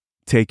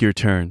Take your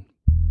turn.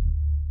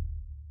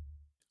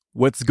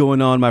 What's going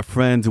on, my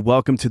friends?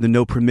 Welcome to the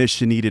No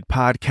Permission Needed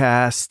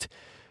podcast,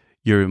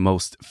 your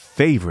most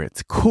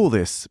favorite,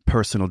 coolest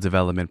personal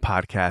development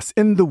podcast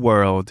in the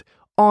world,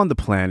 on the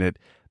planet,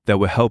 that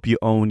will help you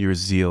own your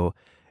zeal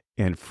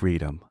and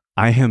freedom.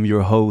 I am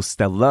your host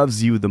that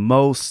loves you the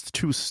most.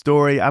 True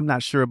story. I'm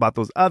not sure about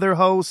those other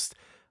hosts,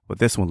 but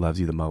this one loves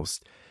you the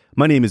most.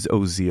 My name is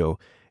Ozio,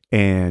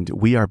 and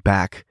we are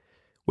back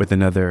with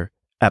another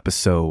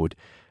episode.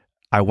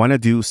 I want to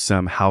do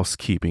some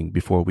housekeeping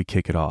before we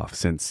kick it off.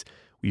 Since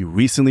we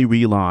recently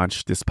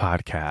relaunched this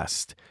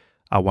podcast,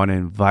 I want to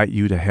invite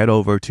you to head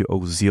over to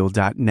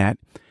ozio.net,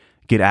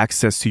 get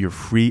access to your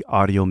free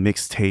audio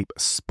mixtape,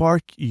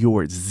 Spark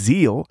Your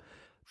Zeal,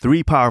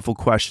 3 powerful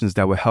questions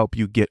that will help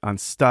you get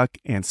unstuck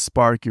and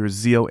spark your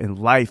zeal in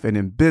life and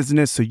in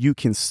business so you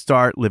can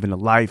start living a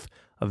life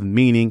of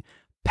meaning,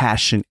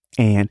 passion,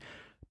 and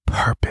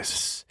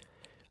purpose.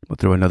 We'll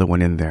throw another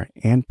one in there,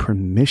 and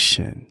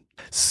permission.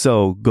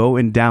 So go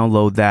and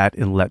download that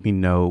and let me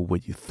know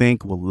what you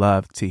think. We'll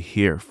love to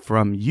hear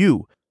from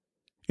you.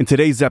 In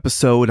today's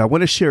episode, I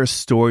want to share a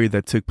story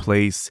that took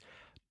place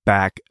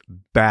back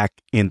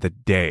in the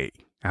day.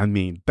 I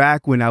mean,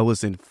 back when I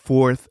was in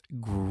 4th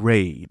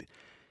grade.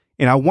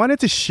 And I wanted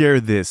to share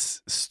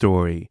this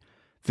story,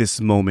 this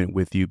moment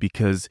with you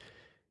because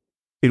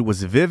it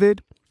was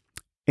vivid,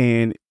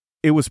 and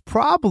it was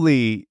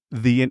probably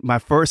my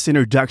first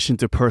introduction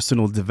to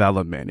personal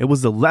development. It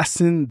was a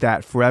lesson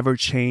that forever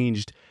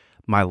changed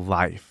my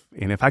life.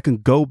 And if I can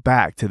go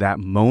back to that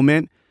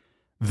moment,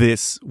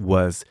 this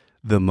was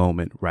the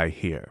moment right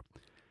here.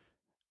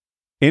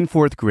 In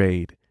 4th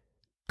grade,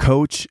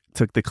 Coach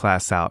took the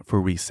class out for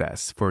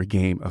recess for a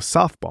game of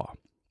softball.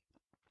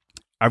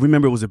 I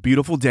remember it was a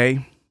beautiful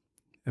day,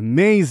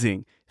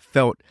 amazing.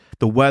 Felt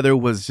the weather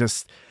was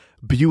just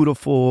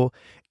beautiful,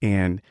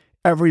 and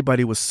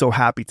everybody was so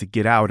happy to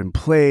get out and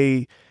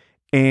play.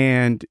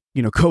 And,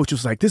 Coach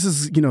was like, this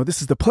is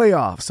the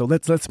playoffs. So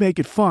let's make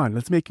it fun.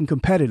 Let's make it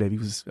competitive. He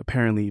was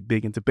apparently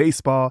big into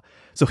baseball.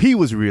 So he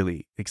was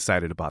really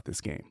excited about this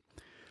game.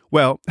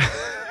 Well,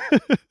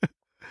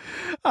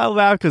 I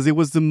laughed because it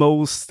was the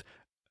most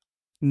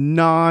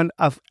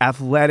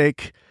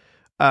non-athletic,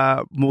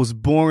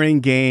 most boring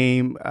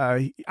game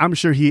I'm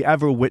sure he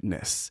ever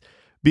witnessed,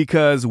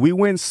 because we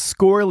went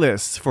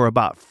scoreless for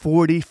about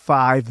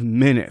 45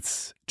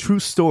 minutes. True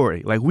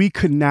story. Like, we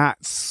could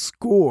not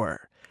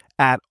score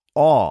at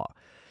all.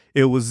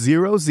 It was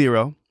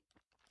 0-0.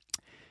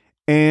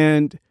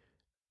 And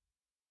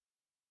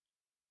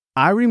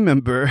I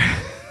remember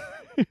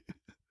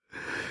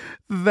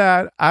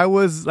that I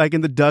was like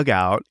in the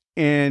dugout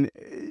and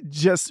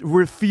just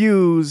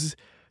refused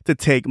to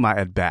take my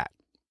at bat.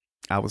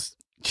 I was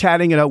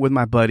chatting it up with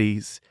my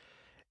buddies.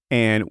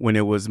 And when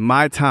it was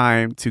my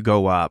time to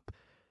go up,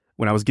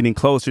 when I was getting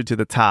closer to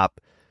the top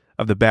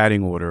of the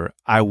batting order,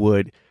 I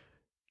would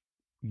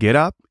get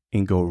up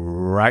and go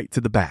right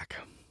to the back.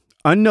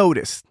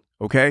 Unnoticed,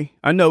 okay?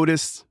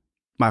 Unnoticed.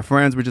 My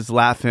friends were just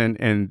laughing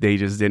and they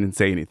just didn't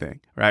say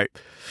anything, right?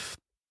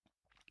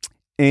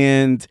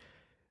 And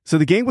so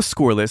the game was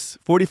scoreless,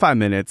 45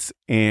 minutes.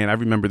 And I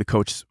remember the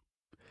coach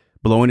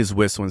blowing his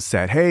whistle and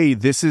said, hey,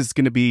 this is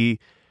going to be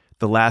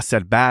the last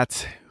at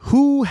bat.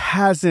 Who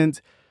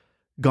hasn't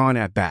gone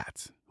at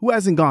bat? Who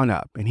hasn't gone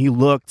up? And he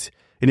looked,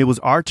 and it was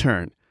our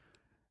turn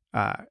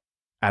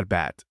at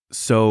bat.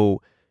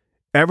 So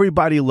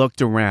everybody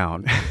looked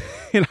around.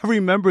 And I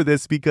remember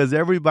this because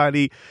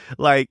everybody,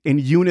 like in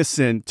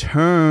unison,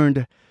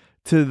 turned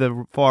to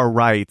the far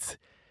right,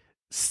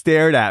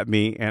 stared at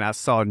me, and I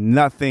saw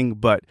nothing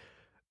but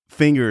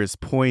fingers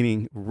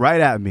pointing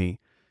right at me,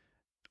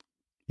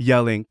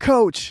 yelling,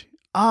 Coach,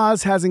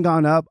 Oz hasn't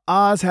gone up.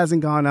 Oz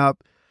hasn't gone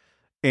up.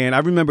 And I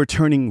remember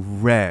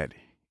turning red.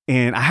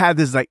 And I had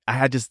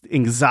just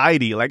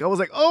anxiety. Like, I was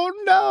like, oh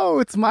no,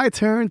 it's my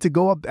turn to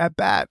go up at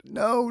bat.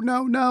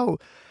 No.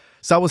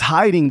 So I was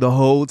hiding the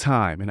whole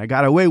time, and I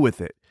got away with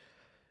it.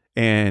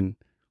 And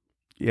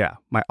yeah,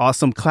 my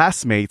awesome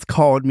classmates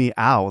called me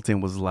out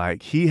and was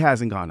like, he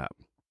hasn't gone up.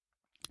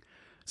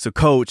 So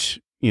Coach,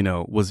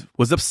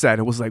 was upset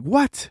and was like,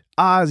 what?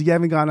 Oz, you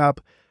haven't gone up?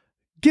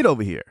 Get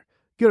over here.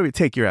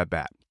 Take your at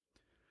bat.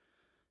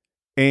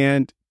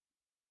 And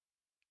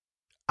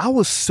I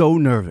was so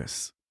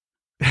nervous.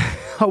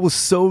 I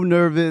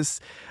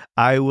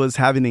was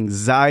having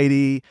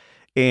anxiety,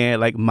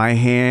 and like my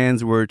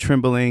hands were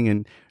trembling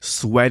and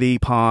sweaty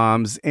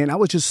palms. And I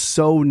was just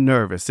so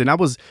nervous. And I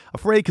was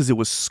afraid because it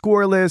was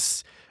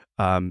scoreless.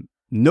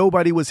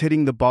 Nobody was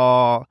hitting the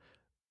ball.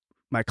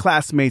 My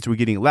classmates were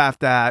getting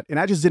laughed at. And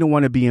I just didn't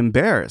want to be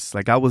embarrassed.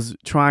 Like, I was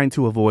trying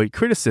to avoid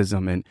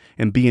criticism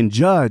and being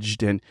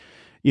judged. And,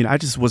 I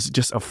just was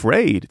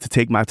afraid to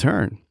take my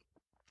turn.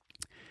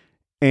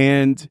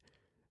 And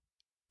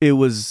it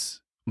was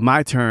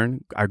my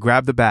turn. I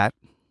grabbed the bat.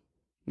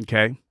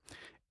 Okay.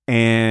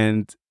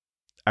 And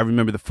I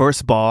remember the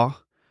first ball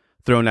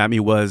thrown at me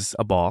was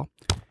a ball.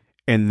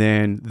 And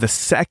then the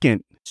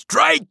second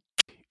strike.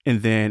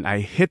 And then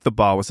I hit the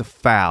ball was a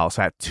foul.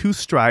 So I had 2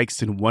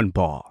 strikes and 1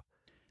 ball.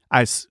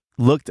 I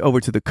looked over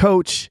to the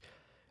coach,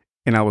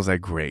 and I was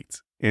like,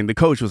 great. And the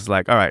coach was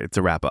like, all right, it's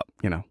a wrap up.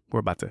 We're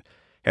about to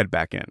head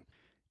back in.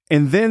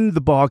 And then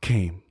the ball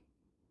came,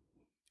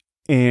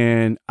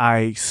 and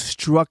I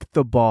struck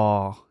the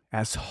ball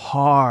as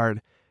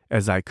hard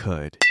as I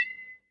could.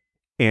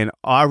 And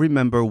all I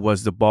remember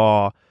was the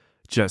ball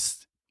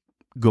just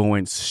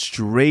going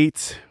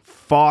straight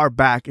far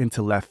back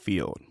into left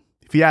field.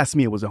 If you ask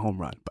me, it was a home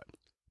run, but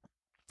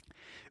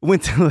it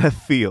went to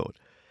left field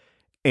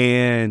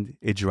and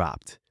it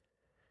dropped.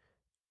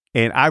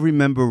 And I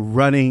remember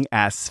running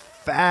as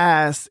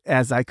fast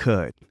as I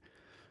could.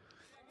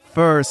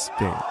 First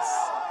base,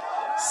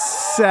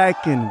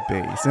 second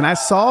base. And I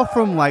saw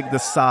from the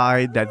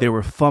side that they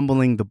were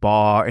fumbling the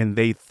ball and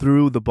they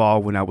threw the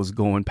ball when I was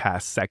going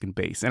past second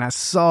base. And I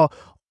saw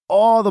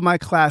all of my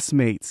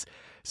classmates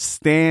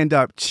stand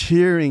up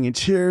cheering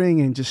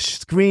and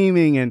just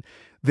screaming, and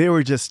they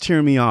were just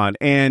cheering me on.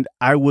 And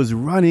I was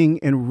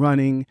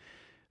running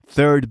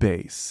third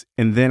base,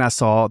 and then I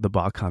saw the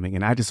ball coming,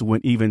 and I just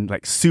went even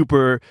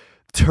super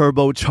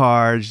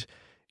turbocharged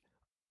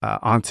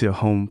onto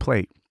home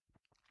plate.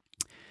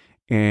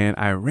 And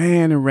I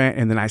ran,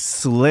 and then I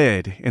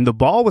slid, and the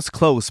ball was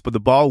close, but the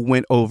ball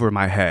went over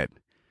my head.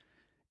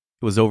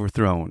 It was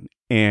overthrown,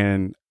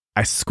 and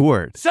I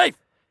scored. Safe!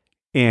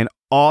 And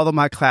all of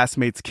my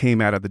classmates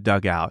came out of the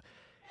dugout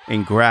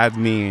and grabbed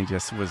me and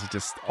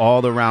was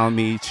all around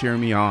me,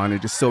 cheering me on,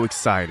 and just so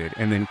excited.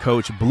 And then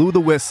coach blew the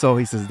whistle.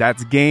 He says,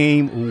 that's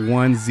game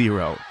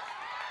 1-0.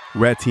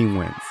 Red team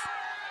wins.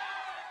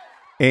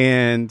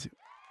 And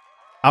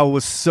I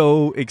was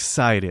so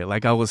excited.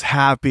 I was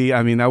happy.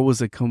 I mean, that was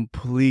a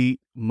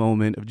complete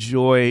moment of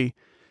joy.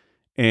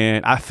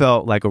 And I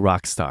felt like a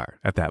rock star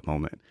at that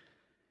moment.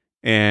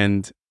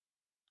 And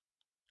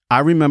I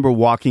remember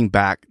walking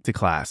back to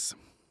class.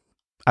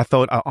 I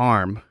felt an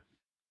arm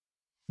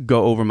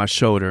go over my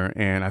shoulder,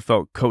 and I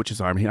felt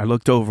coach's arm. I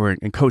looked over,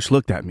 and coach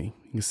looked at me.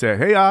 He said,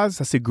 hey, Oz.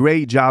 I said,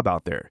 great job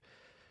out there.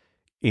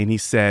 And he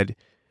said,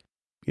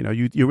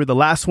 you were the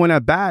last one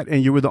at bat,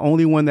 and you were the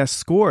only one that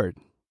scored.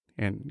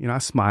 And, I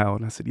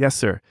smiled, and I said, yes,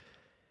 sir.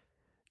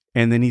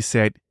 And then he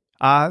said,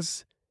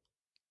 Oz,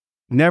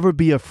 never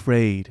be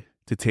afraid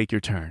to take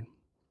your turn.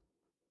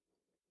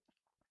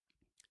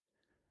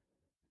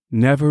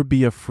 Never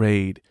be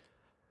afraid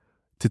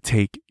to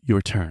take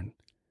your turn.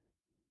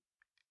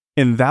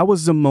 And that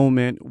was the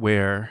moment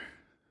where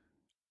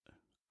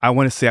I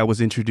want to say I was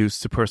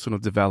introduced to personal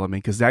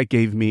development, because that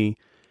gave me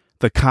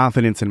the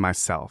confidence in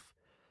myself.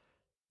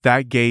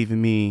 That gave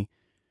me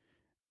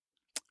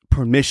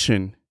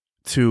permission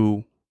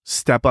to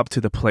step up to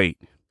the plate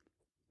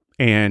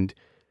and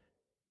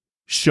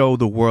show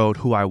the world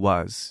who I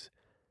was.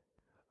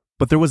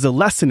 But there was a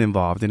lesson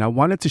involved, and I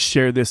wanted to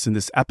share this in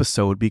this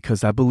episode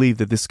because I believe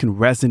that this can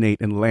resonate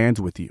and land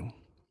with you.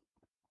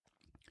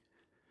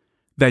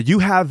 That you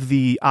have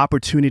the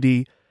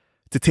opportunity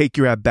to take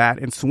your at-bat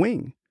and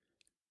swing.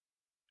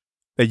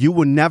 That you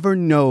will never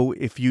know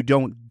if you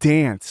don't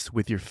dance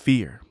with your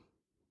fear.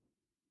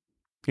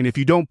 And if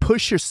you don't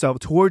push yourself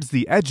towards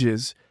the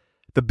edges,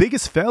 the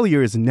biggest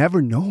failure is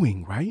never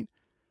knowing, right?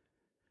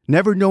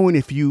 Never knowing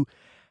if you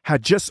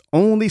had just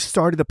only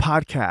started the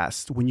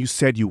podcast when you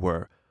said you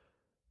were,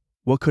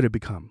 what could it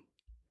become?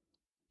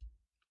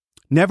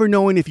 Never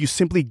knowing if you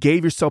simply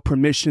gave yourself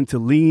permission to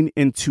lean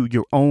into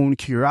your own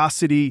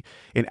curiosity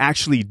and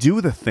actually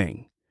do the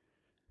thing.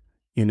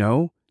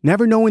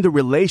 Never knowing the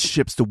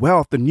relationships, the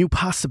wealth, the new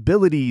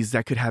possibilities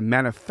that could have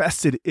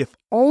manifested if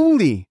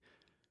only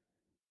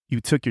you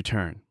took your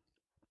turn.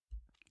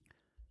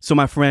 So,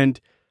 my friend,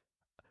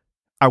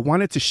 I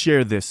wanted to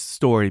share this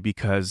story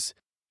because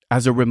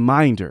as a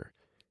reminder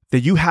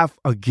that you have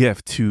a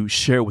gift to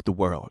share with the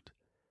world.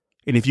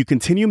 And if you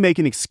continue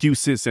making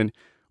excuses and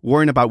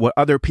worrying about what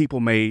other people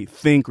may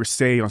think or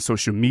say on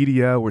social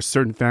media or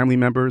certain family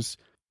members,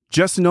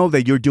 just know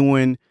that you're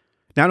doing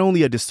not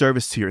only a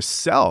disservice to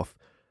yourself,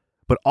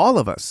 but all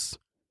of us.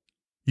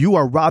 You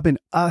are robbing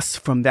us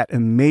from that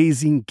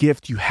amazing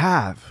gift you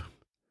have.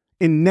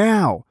 And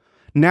now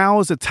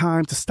is the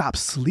time to stop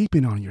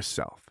sleeping on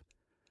yourself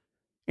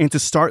and to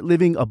start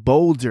living a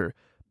bolder,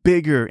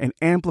 bigger, and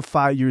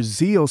amplify your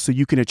zeal so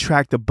you can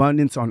attract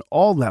abundance on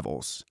all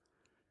levels.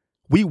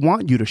 We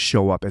want you to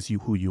show up as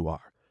who you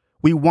are.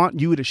 We want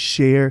you to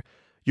share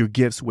your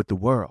gifts with the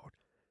world.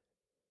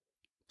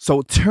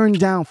 So turn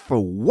down for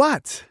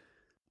what?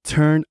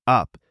 Turn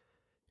up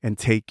and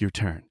take your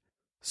turn.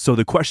 So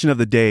the question of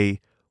the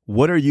day,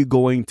 what are you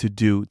going to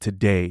do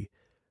today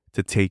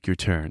to take your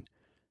turn?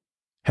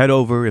 Head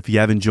over, if you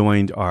haven't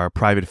joined our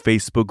private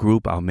Facebook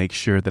group, I'll make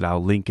sure that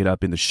I'll link it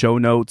up in the show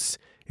notes.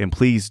 And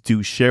please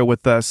do share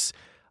with us.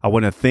 I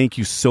want to thank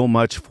you so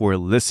much for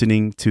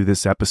listening to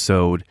this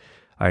episode.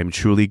 I am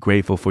truly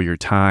grateful for your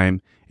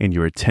time and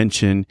your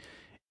attention,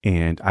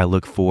 and I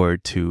look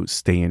forward to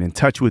staying in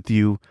touch with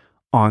you.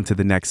 On to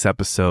the next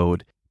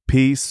episode.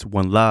 Peace,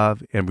 one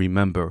love, and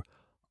remember,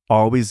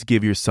 always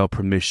give yourself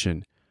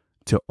permission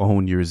to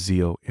own your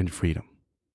zeal and freedom.